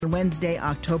Wednesday,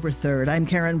 October 3rd. I'm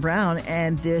Karen Brown,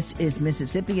 and this is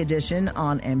Mississippi Edition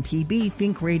on MPB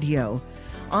Think Radio.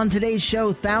 On today's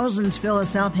show, thousands fill a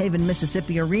Southaven,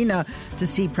 Mississippi arena to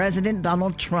see President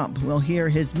Donald Trump. We'll hear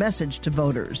his message to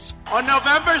voters. On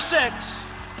November 6th,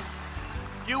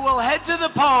 you will head to the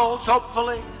polls,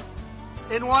 hopefully,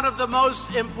 in one of the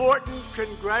most important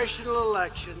congressional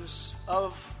elections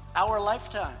of our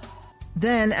lifetime.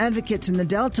 Then, advocates in the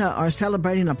Delta are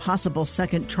celebrating a possible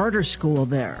second charter school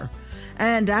there.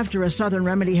 And after a Southern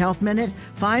Remedy Health Minute,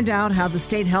 find out how the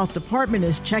state health department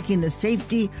is checking the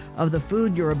safety of the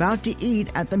food you're about to eat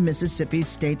at the Mississippi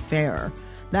State Fair.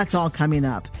 That's all coming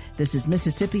up. This is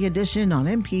Mississippi Edition on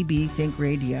MPB Think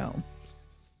Radio.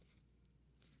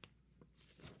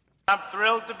 I'm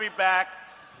thrilled to be back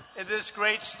in this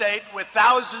great state with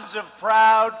thousands of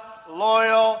proud,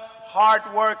 loyal,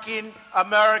 hard-working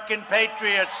American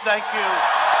patriots. Thank you.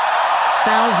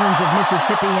 Thousands of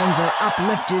Mississippians are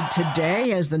uplifted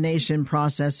today as the nation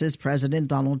processes President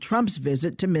Donald Trump's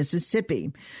visit to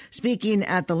Mississippi. Speaking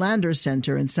at the Landers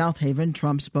Center in Southaven,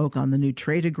 Trump spoke on the new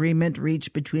trade agreement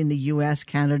reached between the U.S.,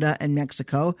 Canada, and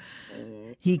Mexico.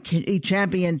 He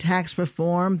championed tax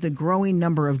reform, the growing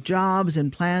number of jobs, and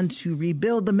plans to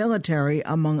rebuild the military,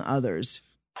 among others.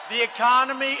 The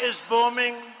economy is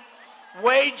booming.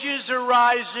 Wages are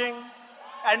rising,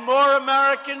 and more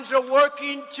Americans are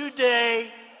working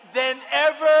today than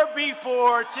ever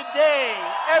before. Today,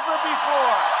 ever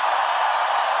before.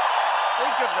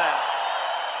 Think of that.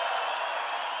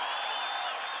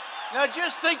 Now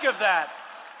just think of that.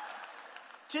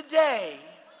 Today,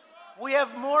 we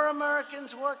have more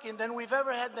Americans working than we've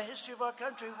ever had in the history of our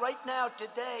country. Right now,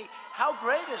 today, how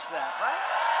great is that, right?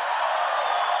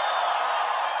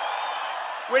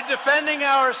 We're defending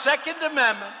our Second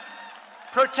Amendment,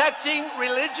 protecting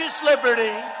religious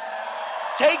liberty,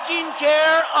 taking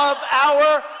care of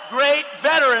our great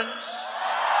veterans,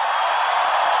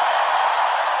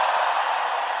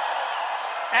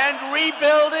 and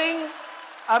rebuilding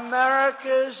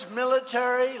America's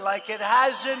military like it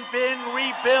hasn't been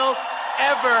rebuilt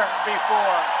ever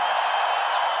before.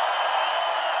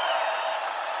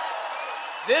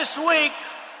 This week,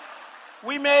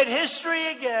 we made history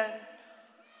again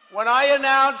when I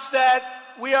announced that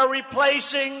we are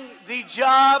replacing the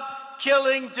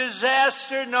job-killing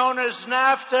disaster known as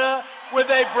NAFTA with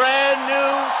a brand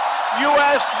new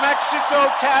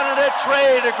U.S.-Mexico-Canada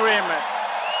trade agreement.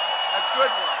 A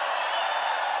good one.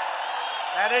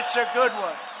 And it's a good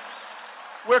one.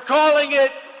 We're calling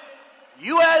it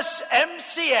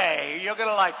USMCA. You're going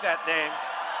to like that name.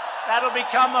 That'll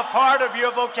become a part of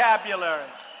your vocabulary.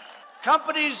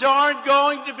 Companies aren't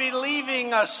going to be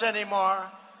leaving us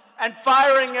anymore and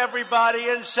firing everybody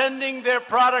and sending their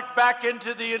product back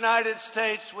into the United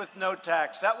States with no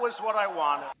tax. That was what I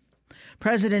wanted.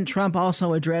 President Trump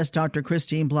also addressed Dr.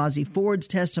 Christine Blasey Ford's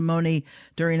testimony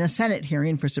during a Senate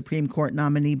hearing for Supreme Court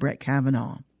nominee Brett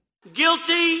Kavanaugh.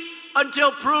 Guilty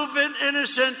until proven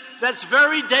innocent. That's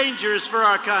very dangerous for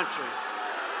our country.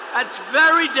 That's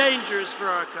very dangerous for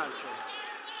our country.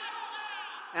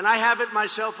 And I have it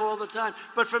myself all the time.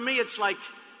 But for me, it's like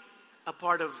a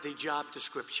part of the job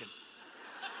description.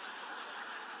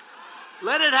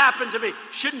 Let it happen to me.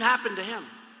 Shouldn't happen to him.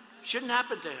 Shouldn't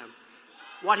happen to him.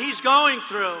 What he's going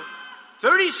through,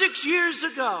 36 years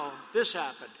ago, this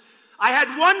happened. I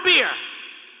had one beer,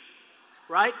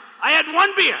 right? I had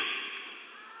one beer.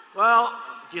 Well,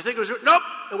 do you think it was? Nope,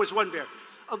 it was one beer.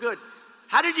 Oh, good.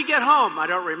 How did you get home? I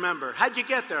don't remember. How'd you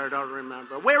get there? I don't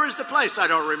remember. Where is the place? I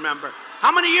don't remember.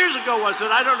 How many years ago was it?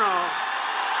 I don't know.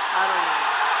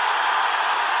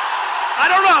 I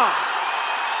don't know.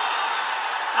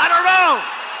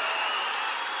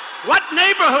 What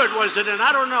neighborhood was it in?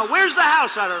 I don't know. Where's the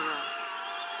house? I don't know.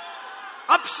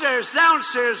 Upstairs,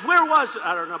 downstairs, where was it?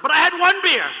 I don't know. But I had one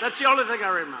beer. That's the only thing I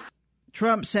remember.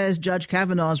 Trump says Judge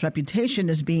Kavanaugh's reputation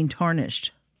is being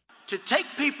tarnished. To take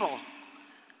people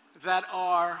that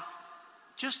are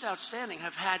just outstanding,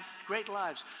 have had great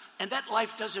lives, and that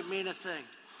life doesn't mean a thing.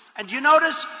 And you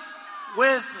notice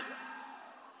with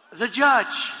the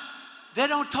judge, they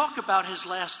don't talk about his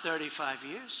last 35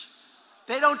 years.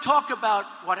 They don't talk about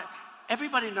what...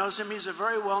 Everybody knows him. He's a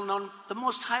very well-known, the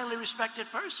most highly respected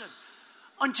person.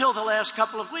 Until the last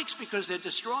couple of weeks, because they're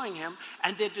destroying him,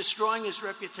 and they're destroying his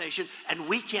reputation, and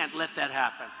we can't let that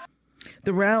happen.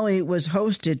 The rally was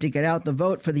hosted to get out the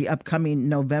vote for the upcoming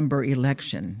November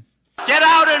election. Get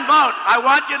out and vote. I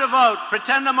want you to vote.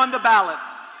 Pretend I'm on the ballot.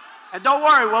 And don't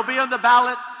worry, we'll be on the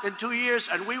ballot in 2 years,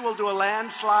 and we will do a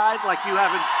landslide like you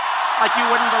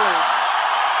wouldn't believe.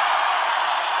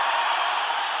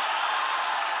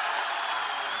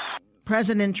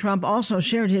 President Trump also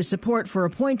shared his support for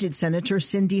appointed Senator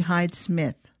Cindy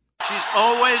Hyde-Smith. She's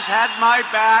always had my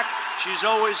back. She's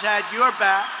always had your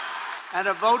back. And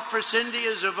a vote for Cindy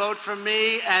is a vote for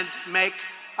me and make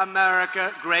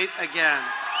America great again.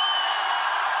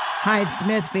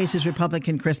 Hyde-Smith faces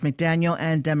Republican Chris McDaniel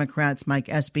and Democrats Mike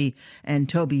Espy and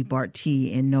Toby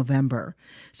Bartee in November.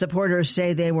 Supporters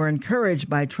say they were encouraged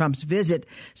by Trump's visit.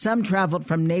 Some traveled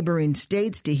from neighboring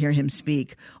states to hear him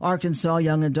speak. Arkansas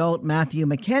young adult Matthew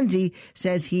McKenzie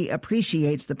says he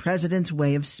appreciates the president's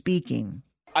way of speaking.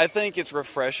 I think it's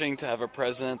refreshing to have a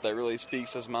president that really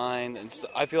speaks his mind. And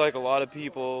I feel like a lot of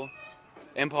people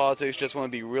in politics just want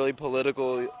to be really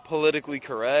politically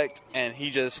correct, and he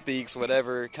just speaks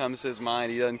whatever comes to his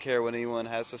mind. He doesn't care what anyone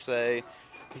has to say.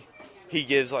 He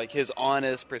gives like his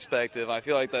honest perspective. I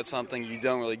feel like that's something you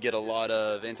don't really get a lot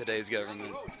of in today's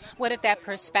government. What if that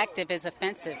perspective is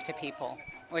offensive to people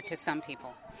or to some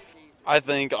people? I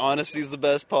think honesty is the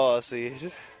best policy.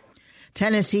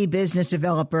 Tennessee business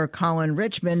developer Colin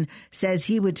Richmond says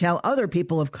he would tell other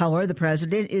people of color the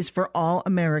president is for all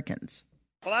Americans.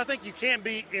 Well, I think you can't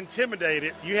be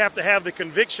intimidated. You have to have the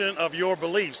conviction of your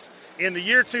beliefs. In the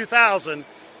year 2000,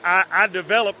 I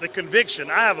developed the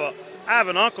conviction. I have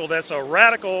an uncle that's a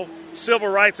radical civil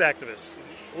rights activist.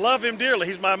 Love him dearly.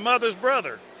 He's my mother's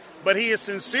brother. But he is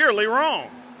sincerely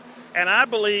wrong. And I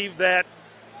believe that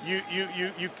you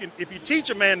can, if you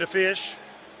teach a man to fish,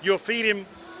 you'll feed him,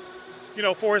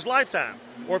 for his lifetime.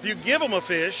 Or if you give him a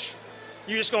fish,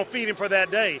 you're just going to feed him for that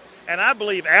day. And I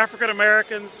believe African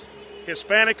Americans,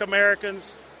 Hispanic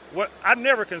Americans, I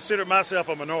never considered myself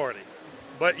a minority,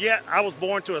 but yet I was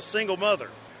born to a single mother.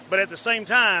 But at the same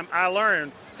time, I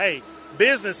learned, hey,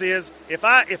 business is, if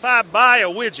I buy a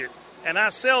widget and I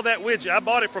sell that widget, I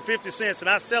bought it for 50 cents and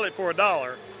I sell it for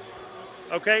 $1,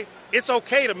 okay, it's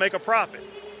okay to make a profit.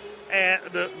 And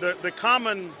the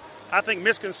common, I think,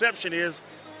 misconception is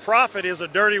profit is a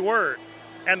dirty word,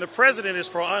 and the president is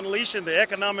for unleashing the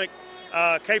economic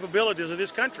capabilities of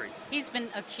this country. He's been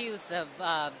accused of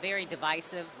very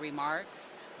divisive remarks,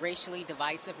 racially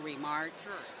divisive remarks.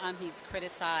 Sure. He's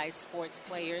criticized sports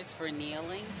players for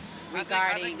kneeling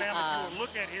regarding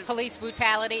police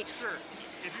brutality. Sure.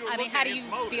 How do you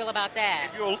feel about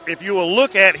that? If you will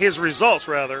look at his results,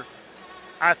 rather,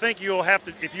 I think you'll have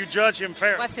to, if you judge him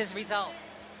fairly. What's his results?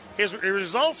 His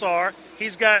results are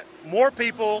he's got more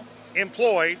people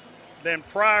employed than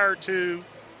prior to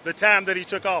the time that he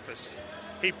took office.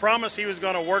 He promised he was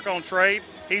going to work on trade.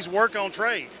 He's worked on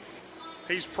trade.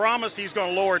 He's promised he's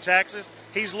going to lower taxes.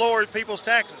 He's lowered people's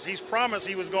taxes. He's promised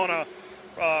he was going to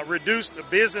reduce the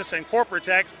business and corporate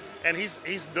tax, and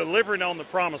he's delivering on the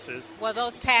promises. Well,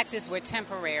 those taxes were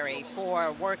temporary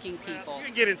for working people. You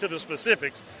can get into the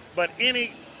specifics, but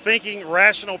any thinking,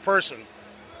 rational person,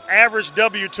 average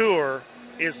W-2er,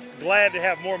 is glad to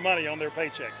have more money on their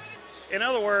paychecks. In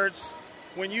other words,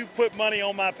 when you put money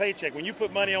on my paycheck, when you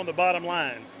put money on the bottom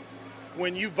line,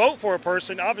 when you vote for a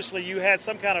person, obviously you had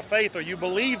some kind of faith or you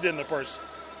believed in the person.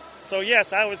 So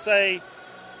yes, I would say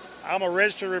I'm a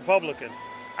registered Republican.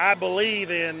 I believe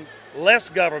in less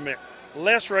government,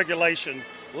 less regulation,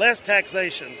 less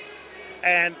taxation,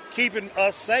 and keeping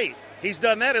us safe. He's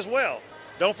done that as well.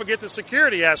 Don't forget the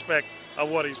security aspect of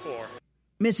what he's for.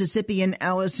 Mississippian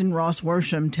Allison Ross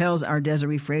Worsham tells our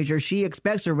Desiree Frazier she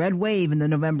expects a red wave in the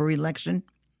November election.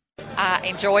 I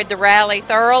enjoyed the rally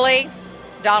thoroughly.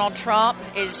 Donald Trump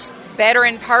is better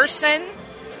in person.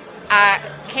 I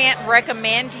can't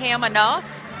recommend him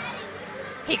enough.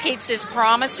 He keeps his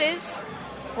promises.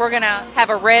 We're going to have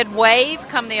a red wave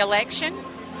come the election.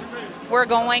 We're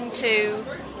going to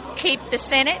keep the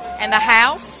Senate and the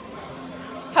House.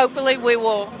 Hopefully we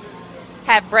will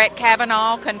have Brett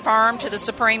Kavanaugh confirmed to the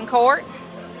Supreme Court.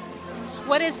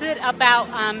 What is it about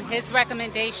his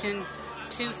recommendation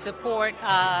to support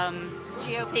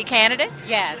GOP candidates?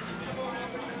 Yes.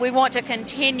 We want to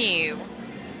continue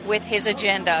with his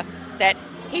agenda that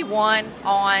he won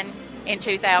on in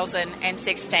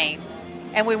 2016.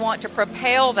 And we want to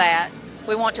propel that.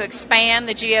 We want to expand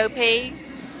the GOP.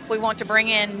 We want to bring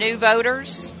in new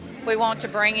voters. We want to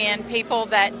bring in people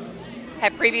that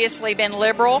have previously been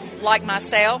liberal, like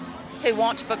myself, who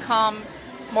want to become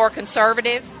more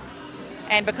conservative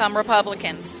and become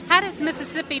Republicans. How does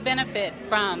Mississippi benefit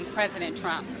from President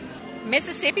Trump?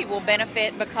 Mississippi will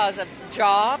benefit because of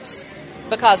jobs,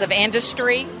 because of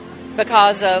industry,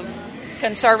 because of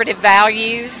conservative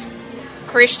values,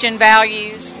 Christian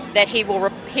values that he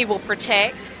will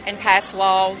protect and pass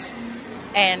laws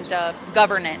and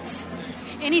governance.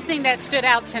 Anything that stood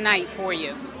out tonight for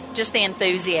you? Just the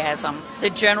enthusiasm, the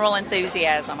general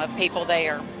enthusiasm of people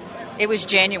there. It was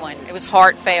genuine. It was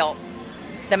heartfelt.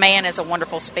 The man is a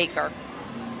wonderful speaker,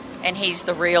 and he's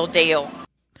the real deal.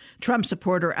 Trump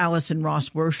supporter Allison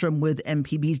Ross Worsham with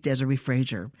MPB's Desiree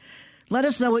Frazier. Let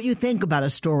us know what you think about a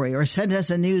story or send us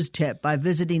a news tip by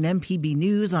visiting MPB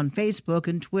News on Facebook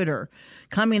and Twitter.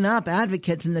 Coming up,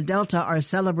 advocates in the Delta are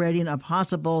celebrating a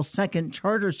possible second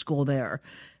charter school there.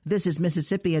 This is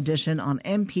Mississippi Edition on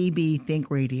MPB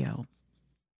Think Radio.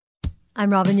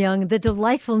 I'm Robin Young. The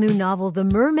delightful new novel, The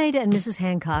Mermaid and Mrs.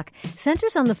 Hancock,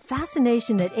 centers on the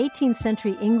fascination that 18th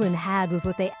century England had with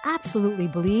what they absolutely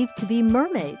believed to be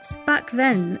mermaids. Back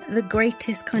then, the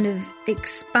greatest kind of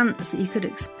expanse that you could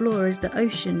explore is the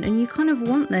ocean, and you kind of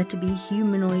want there to be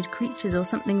humanoid creatures or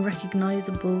something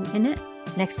recognizable in it.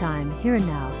 Next time, Here and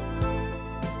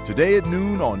Now. Today at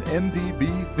noon on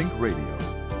MPB Think Radio.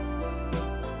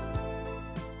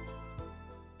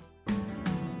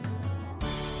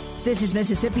 This is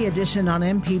Mississippi Edition on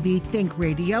MPB Think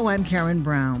Radio. I'm Karen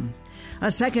Brown. A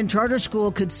second charter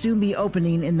school could soon be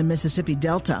opening in the Mississippi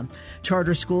Delta.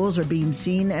 Charter schools are being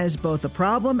seen as both a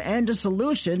problem and a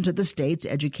solution to the state's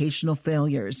educational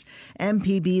failures.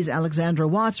 MPB's Alexandra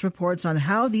Watts reports on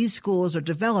how these schools are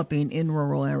developing in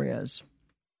rural areas.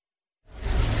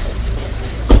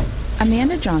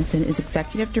 Amanda Johnson is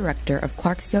Executive Director of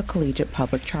Clarksdale Collegiate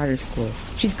Public Charter School.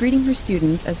 She's greeting her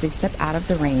students as they step out of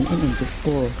the rain and into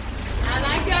school. I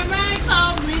like your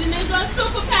raincoat, reading is your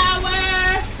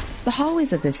superpower. The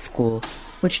hallways of this school,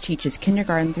 which teaches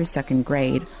kindergarten through second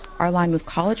grade, are lined with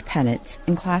college pennants,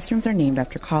 and classrooms are named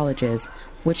after colleges,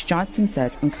 which Johnson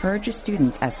says encourages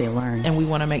students as they learn. And we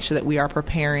want to make sure that we are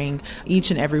preparing each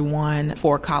and every one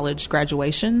for college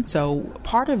graduation. So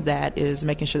part of that is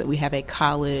making sure that we have a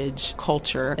college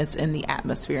culture. It's in the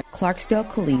atmosphere. Clarksdale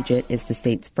Collegiate is the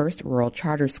state's first rural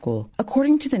charter school.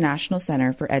 According to the National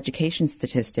Center for Education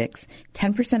Statistics,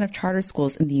 10% of charter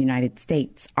schools in the United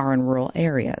States are in rural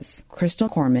areas. Crystal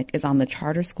Cormick is on the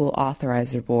Charter School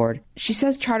Authorizer Board. She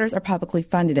says charters are publicly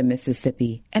funded in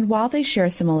Mississippi, and while they share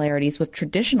similarities with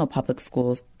traditional public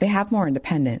schools, they have more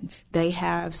independence. They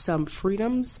have some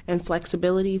freedoms and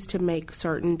flexibilities to make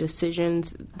certain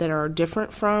decisions that are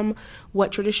different from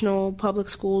what traditional public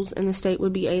schools in the state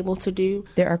would be able to do.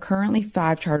 There are currently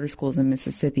 5 charter schools in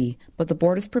Mississippi, but the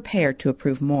board is prepared to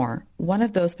approve more. One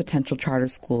of those potential charter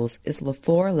schools is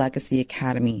LaFleur Legacy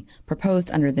Academy, proposed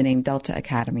under the name Delta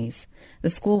Academies. The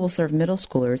school will serve middle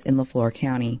schoolers in LaFleur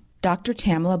County. Dr.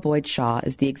 Tamala Boyd-Shaw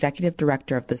is the executive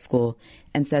director of the school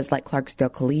and says, like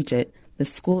Clarksdale Collegiate, the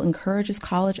school encourages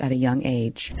college at a young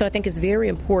age. So I think it's very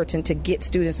important to get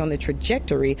students on the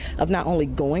trajectory of not only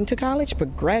going to college,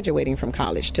 but graduating from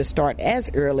college, to start as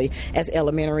early as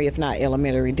elementary, if not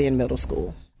elementary, then middle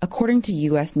school. According to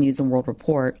U.S. News & World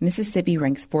Report, Mississippi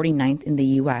ranks 49th in the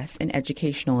U.S. in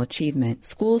educational achievement.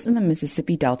 Schools in the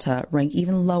Mississippi Delta rank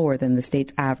even lower than the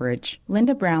state's average.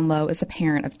 Linda Brownlow is a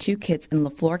parent of 2 kids in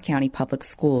LaFleur County Public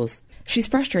Schools. She's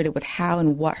frustrated with how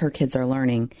and what her kids are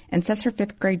learning and says her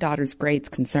 5th grade daughter's grades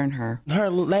concern her. Her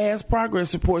last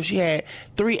progress report, she had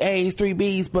 3 A's, 3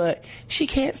 B's, but she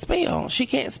can't spell. She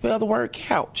can't spell the word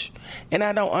couch. And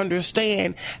I don't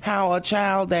understand how a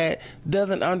child that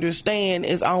doesn't understand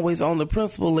is always on the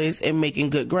principal list and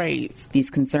making good grades. These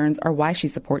concerns are why she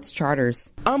supports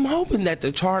charters. I'm hoping that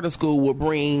the charter school will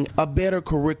bring a better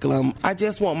curriculum. I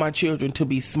just want my children to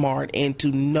be smart and to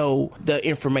know the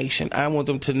information. I want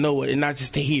them to know it and not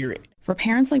just to hear it. For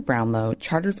parents like Brownlow,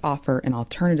 charters offer an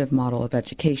alternative model of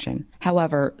education.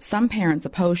 However, some parents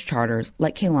oppose charters,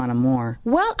 like Kaylana Moore.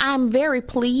 Well, I'm very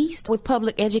pleased with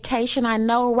public education. I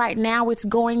know right now it's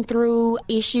going through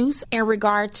issues in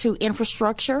regard to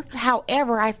infrastructure.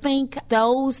 However, I think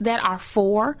those that are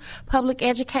for public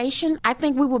education, I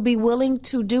think we will be willing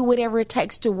to do whatever it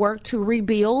takes to work to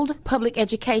rebuild public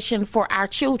education for our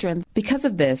children. Because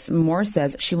of this, Moore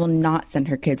says she will not send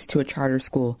her kids to a charter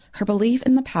school. Her belief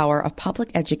in the power of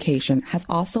public education has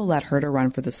also led her to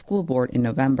run for the school board in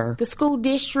November. The school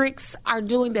districts are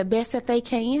doing the best that they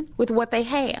can with what they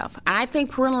have. I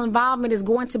think parental involvement is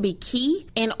going to be key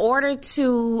in order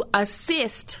to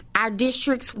assist our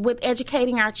districts with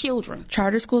educating our children.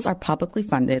 Charter schools are publicly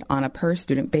funded on a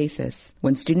per-student basis.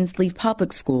 When students leave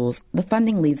public schools, the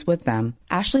funding leaves with them.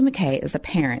 Ashley McKay is a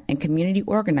parent and community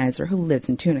organizer who lives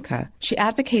in Tunica. She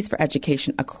advocates for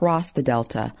education across the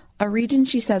Delta, a region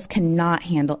she says cannot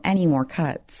handle any more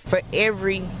cuts. For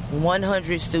every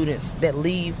 100 students that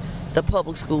leave the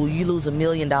public school, you lose $1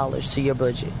 million to your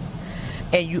budget.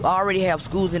 And you already have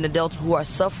schools in the Delta who are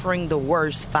suffering the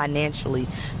worst financially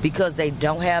because they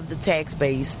don't have the tax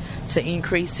base to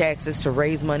increase taxes to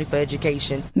raise money for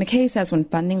education. McKay says when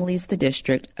funding leaves the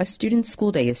district, a student's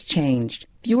school day is changed.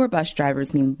 Fewer bus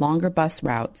drivers mean longer bus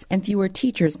routes, and fewer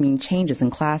teachers mean changes in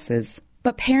classes.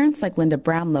 But parents like Linda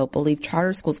Brownlow believe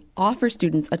charter schools offer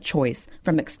students a choice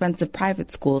from expensive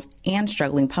private schools and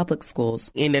struggling public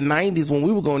schools. In the 90s, when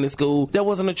we were going to school, there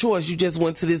wasn't a choice. You just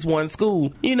went to this one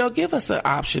school. Give us an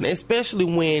option, especially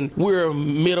when we're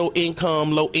middle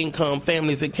income, low income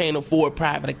families that can't afford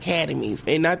private academies.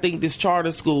 And I think this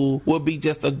charter school will be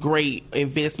just a great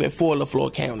investment for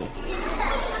LaFleur County.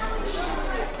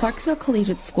 Clarksville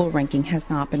Collegiate School ranking has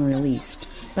not been released,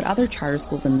 but other charter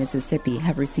schools in Mississippi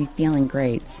have received failing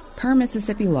grades. Per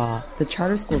Mississippi law, the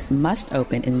charter schools must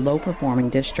open in low-performing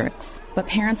districts. But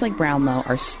parents like Brownlow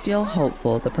are still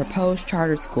hopeful the proposed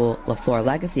charter school, LaFleur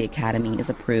Legacy Academy, is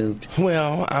approved.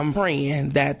 Well, I'm praying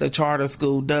that the charter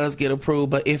school does get approved,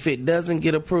 but if it doesn't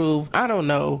get approved, I don't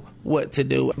know what to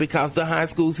do, because the high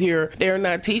schools here, they're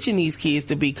not teaching these kids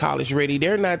to be college ready.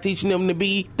 They're not teaching them to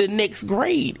be the next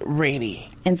grade ready.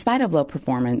 In spite of low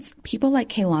performance, people like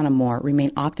Kaylana Moore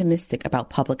remain optimistic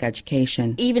about public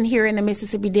education. Even here in the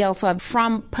Mississippi Delta,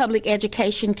 from public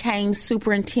education came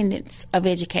superintendents of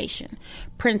education,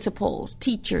 principals,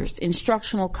 teachers,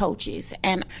 instructional coaches,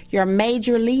 and your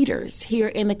major leaders here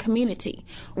in the community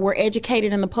were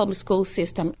educated in the public school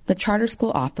system. The Charter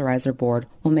School Authorizer Board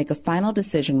will make a final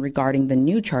decision regarding the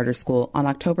new charter school on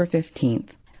October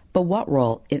 15th. But what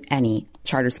role, if any,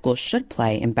 charter schools should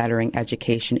play in bettering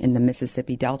education in the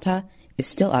Mississippi Delta is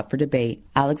still up for debate.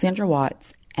 Alexandra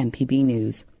Watts, MPB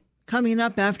News. Coming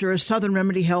up after a Southern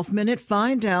Remedy Health Minute,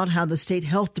 find out how the state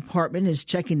health department is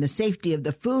checking the safety of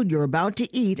the food you're about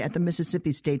to eat at the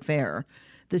Mississippi State Fair.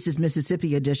 This is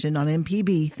Mississippi Edition on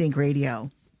MPB Think Radio.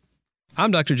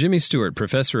 I'm Dr. Jimmy Stewart,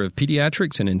 professor of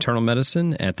pediatrics and internal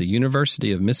medicine at the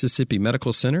University of Mississippi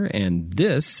Medical Center, and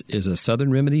this is a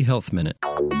Southern Remedy Health Minute.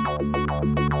 All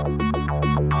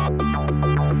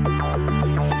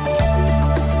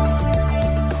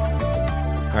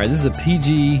right, this is a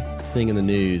PG thing in the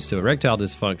news. So erectile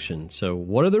dysfunction. So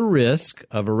what are the risks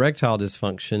of erectile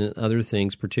dysfunction and other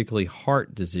things, particularly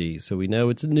heart disease? So we know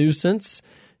it's a nuisance,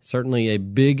 certainly a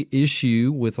big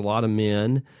issue with a lot of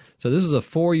men. So this is a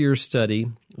 4-year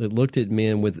study that looked at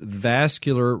men with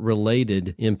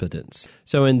vascular-related impotence.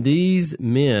 So in these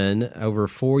men, over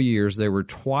 4 years, they were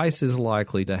twice as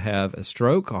likely to have a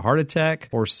stroke, a heart attack,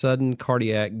 or sudden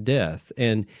cardiac death.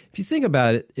 And if you think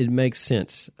about it, it makes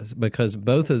sense because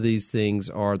both of these things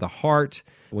are the heart.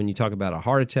 When you talk about a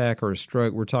heart attack or a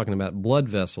stroke, we're talking about blood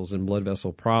vessels and blood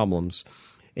vessel problems.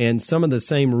 And some of the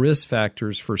same risk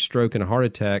factors for stroke and heart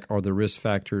attack are the risk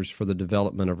factors for the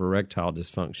development of erectile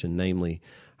dysfunction, namely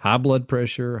high blood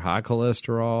pressure, high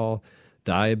cholesterol,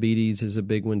 diabetes is a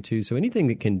big one too. So anything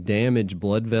that can damage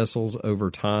blood vessels over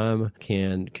time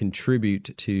can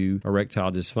contribute to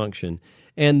erectile dysfunction.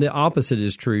 And the opposite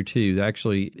is true too.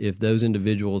 Actually, if those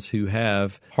individuals who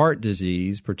have heart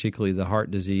disease, particularly the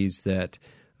heart disease that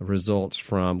results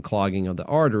from clogging of the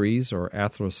arteries or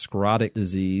atherosclerotic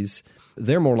disease,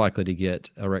 they're more likely to get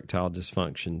erectile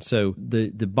dysfunction. So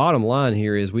the bottom line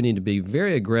here is we need to be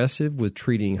very aggressive with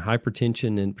treating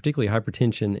hypertension, and particularly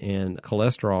hypertension and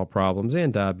cholesterol problems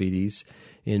and diabetes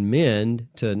in men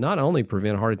to not only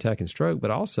prevent heart attack and stroke,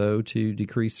 but also to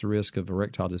decrease the risk of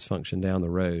erectile dysfunction down the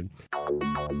road.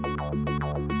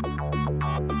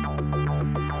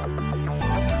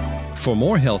 For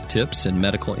more health tips and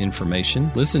medical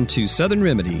information, listen to Southern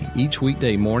Remedy each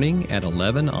weekday morning at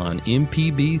 11 on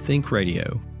MPB Think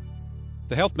Radio.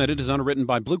 The Health Minute is underwritten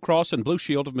by Blue Cross and Blue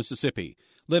Shield of Mississippi.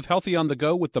 Live healthy on the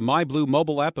go with the MyBlue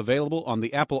mobile app available on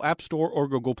the Apple App Store or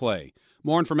Google Play.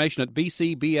 More information at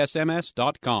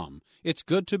bcbsms.com. It's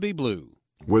good to be blue.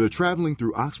 Whether traveling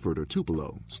through Oxford or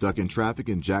Tupelo, stuck in traffic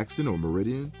in Jackson or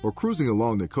Meridian, or cruising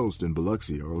along the coast in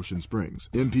Biloxi or Ocean Springs,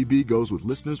 MPB goes with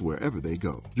listeners wherever they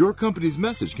go. Your company's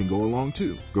message can go along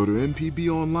too. Go to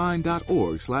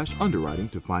mpbonline.org/underwriting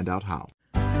to find out how.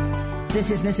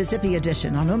 This is Mississippi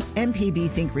Edition on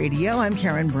MPB Think Radio. I'm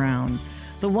Karen Brown.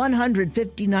 The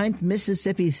 159th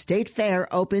Mississippi State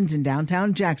Fair opens in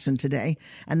downtown Jackson today,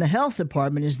 and the health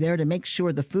department is there to make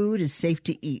sure the food is safe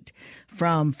to eat.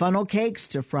 From funnel cakes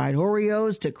to fried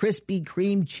Oreos to Krispy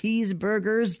Kreme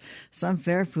cheeseburgers, some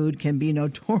fair food can be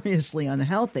notoriously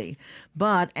unhealthy.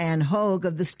 But Ann Hogue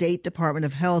of the State Department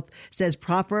of Health says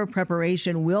proper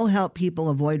preparation will help people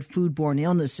avoid foodborne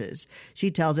illnesses.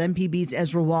 She tells MPB's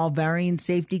Ezra Wall varying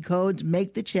safety codes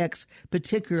make the checks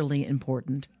particularly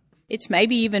important. It's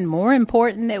maybe even more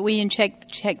important that we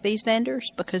check these vendors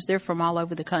because they're from all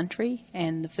over the country,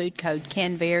 and the food code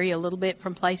can vary a little bit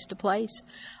from place to place.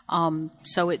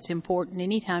 So it's important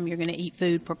anytime you're going to eat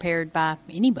food prepared by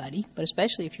anybody, but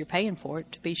especially if you're paying for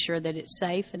it, to be sure that it's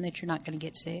safe and that you're not going to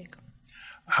get sick.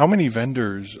 How many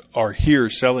vendors are here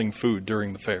selling food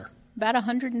during the fair? About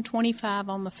 125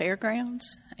 on the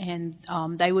fairgrounds, and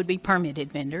they would be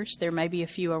permitted vendors. There may be a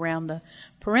few around the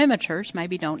perimeters,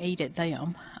 maybe don't eat at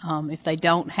them. If they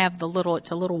don't have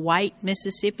it's a little white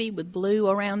Mississippi with blue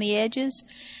around the edges,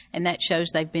 and that shows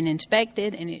they've been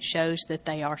inspected, and it shows that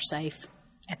they are safe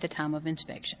at the time of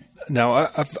inspection. Now,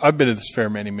 I've been to this fair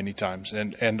many times,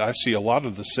 and I see a lot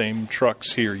of the same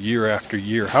trucks here year after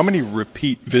year. How many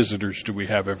repeat visitors do we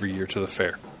have every year to the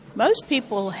fair? Most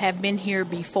people have been here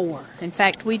before. In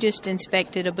fact, we just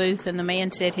inspected a booth, and the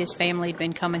man said his family had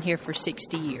been coming here for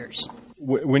 60 years.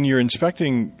 When you're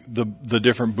inspecting the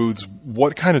different booths,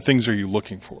 what kind of things are you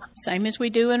looking for? Same as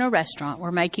we do in a restaurant.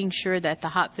 We're making sure that the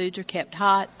hot foods are kept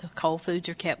hot, the cold foods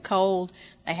are kept cold.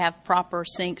 They have proper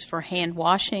sinks for hand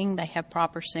washing. They have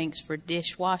proper sinks for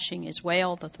dish washing as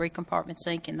well, the 3-compartment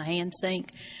sink and the hand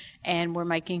sink. And we're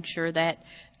making sure that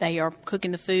they are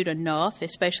cooking the food enough,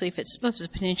 especially if it's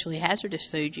potentially hazardous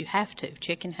food. You have to.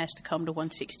 Chicken has to come to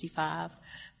 165,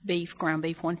 ground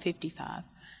beef 155.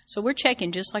 So we're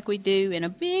checking just like we do in a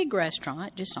big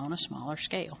restaurant, just on a smaller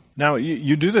scale. Now,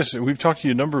 you do this. We've talked to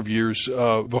you a number of years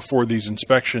before these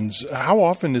inspections. How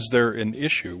often is there an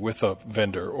issue with a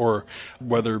vendor, or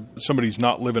whether somebody's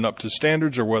not living up to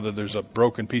standards, or whether there's a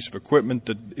broken piece of equipment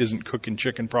that isn't cooking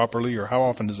chicken properly, or how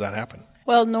often does that happen?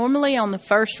 Well, normally on the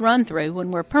first run-through, when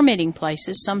we're permitting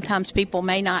places, sometimes people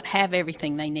may not have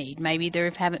everything they need. Maybe they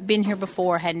haven't been here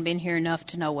before, hadn't been here enough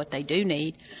to know what they do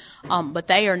need, but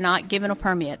they are not given a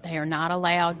permit. They are not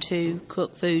allowed to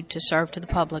cook food to serve to the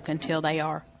public until they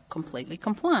are completely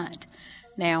compliant.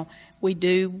 Now, we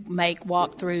do make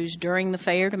walkthroughs during the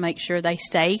fair to make sure they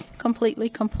stay completely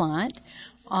compliant.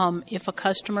 If a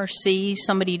customer sees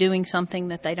somebody doing something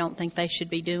that they don't think they should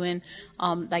be doing,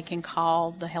 they can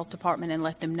call the health department and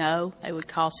let them know. They would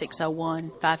call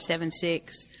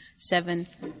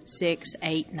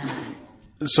 601-576-7689.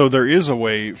 So there is a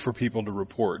way for people to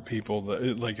report people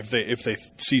that, like, if they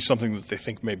see something that they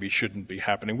think maybe shouldn't be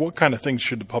happening. What kind of things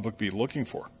should the public be looking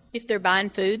for? If they're buying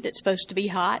food that's supposed to be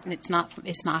hot and it's not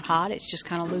hot, it's just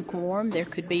kind of lukewarm, there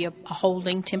could be a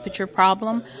holding temperature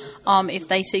problem. If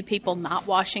they see people not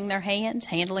washing their hands,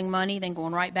 handling money, then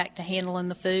going right back to handling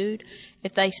the food.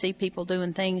 If they see people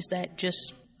doing things that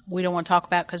just we don't want to talk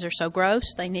about because they're so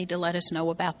gross, they need to let us know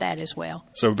about that as well.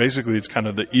 So basically it's kind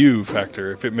of the ew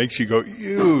factor. If it makes you go,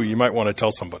 ew, you might want to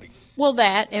tell somebody. Well,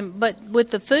 but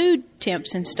with the food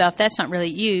temps and stuff, that's not really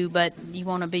you, but you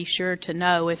want to be sure to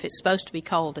know if it's supposed to be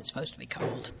cold, it's supposed to be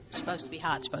cold. It's supposed to be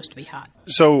hot, it's supposed to be hot.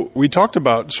 So we talked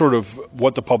about sort of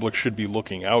what the public should be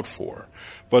looking out for,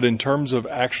 but in terms of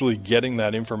actually getting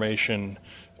that information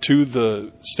to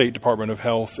the State Department of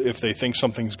Health if they think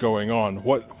something's going on,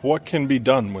 what can be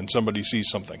done when somebody sees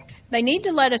something? They need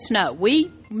to let us know.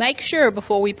 We make sure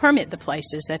before we permit the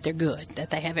places that they're good,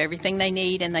 that they have everything they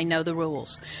need and they know the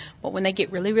rules. But when they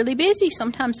get really, really busy,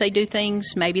 sometimes they do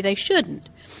things maybe they shouldn't.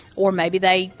 Or maybe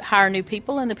they hire new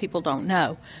people and the people don't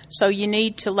know. So you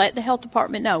need to let the health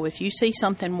department know if you see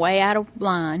something way out of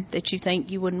line that you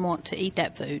think you wouldn't want to eat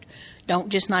that food. Don't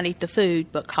just not eat the food,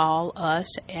 but call us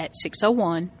at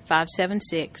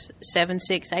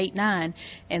 601-576-7689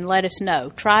 and let us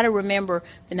know. Try to remember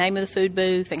the name of the food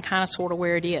booth and kind of sort of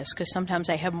where it is, because sometimes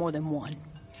they have more than one.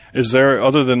 Is there,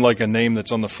 other than like a name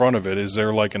that's on the front of it, is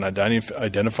there like an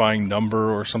identifying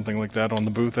number or something like that on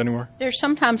the booth anywhere? There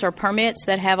sometimes are permits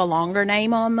that have a longer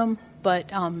name on them,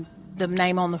 but the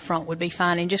name on the front would be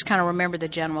fine, and just kind of remember the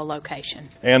general location.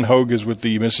 Ann Hogue is with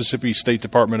the Mississippi State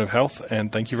Department of Health,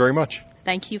 and thank you very much.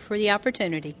 Thank you for the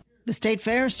opportunity. The State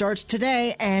Fair starts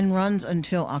today and runs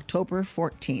until October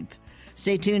 14th.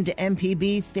 Stay tuned to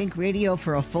MPB Think Radio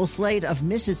for a full slate of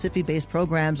Mississippi-based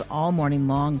programs all morning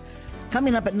long.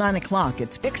 Coming up at 9 o'clock,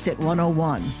 it's Fix It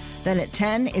 101. Then at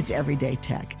 10, it's Everyday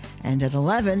Tech. And at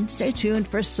 11, stay tuned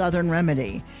for Southern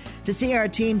Remedy. To see our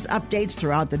team's updates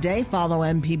throughout the day, follow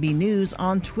MPB News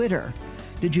on Twitter.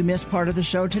 Did you miss part of the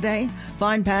show today?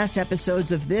 Find past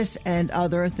episodes of this and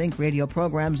other Think Radio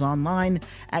programs online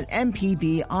at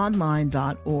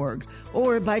mpbonline.org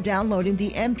or by downloading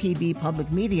the MPB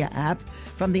Public Media app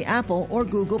from the Apple or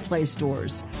Google Play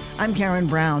stores. I'm Karen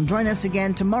Brown. Join us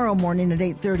again tomorrow morning at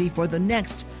 8:30 for the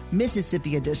next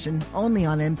Mississippi edition, only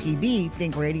on MPB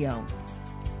Think Radio.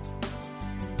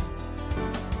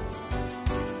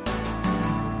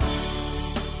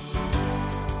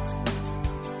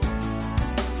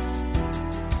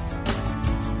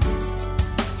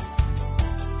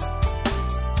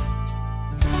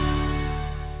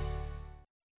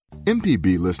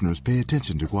 MPB listeners pay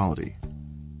attention to quality.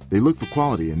 They look for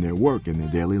quality in their work and their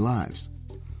daily lives.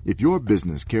 If your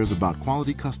business cares about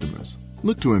quality customers,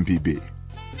 look to MPB.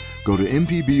 Go to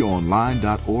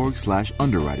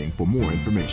mpbonline.org/underwriting for more information.